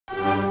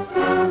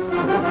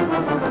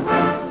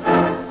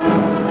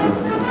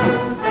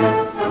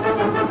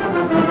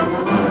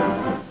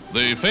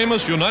The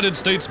famous United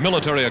States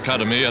Military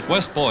Academy at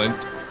West Point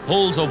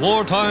holds a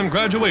wartime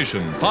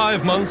graduation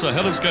 5 months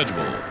ahead of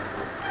schedule.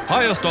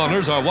 Highest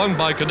honors are won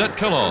by Cadet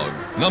Kellogg,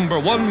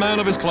 #1 man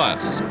of his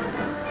class.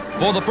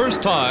 For the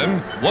first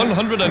time,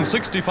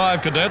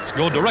 165 cadets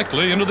go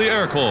directly into the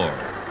Air Corps.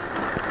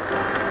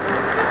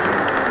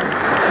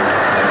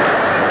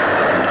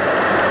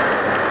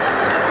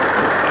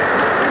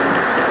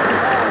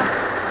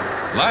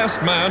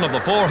 Last man of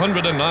the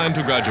 409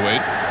 to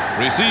graduate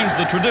receives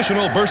the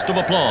traditional burst of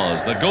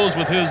applause that goes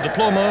with his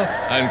diploma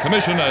and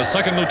commission as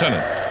second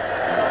lieutenant.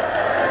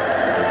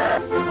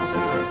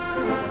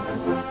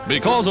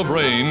 Because of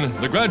rain,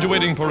 the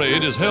graduating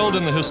parade is held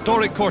in the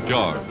historic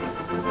courtyard.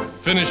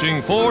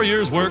 Finishing 4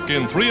 years' work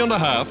in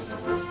 3.5,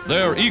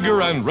 they're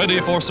eager and ready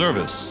for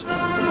service.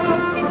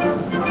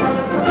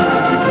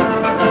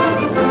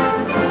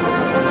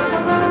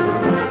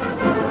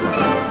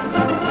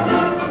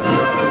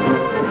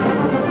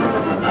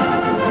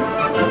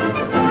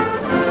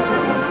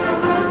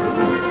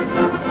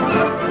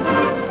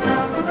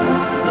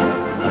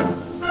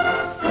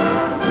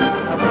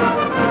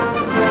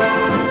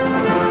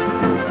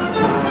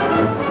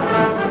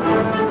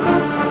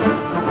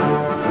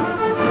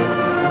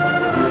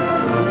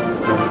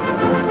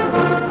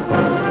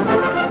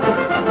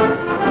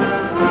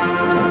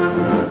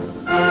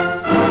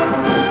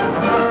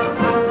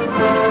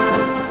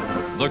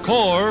 The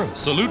Corps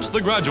salutes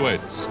the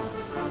graduates,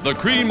 the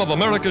cream of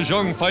America's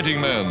young fighting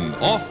men,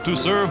 off to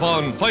serve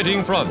on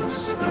fighting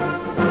fronts.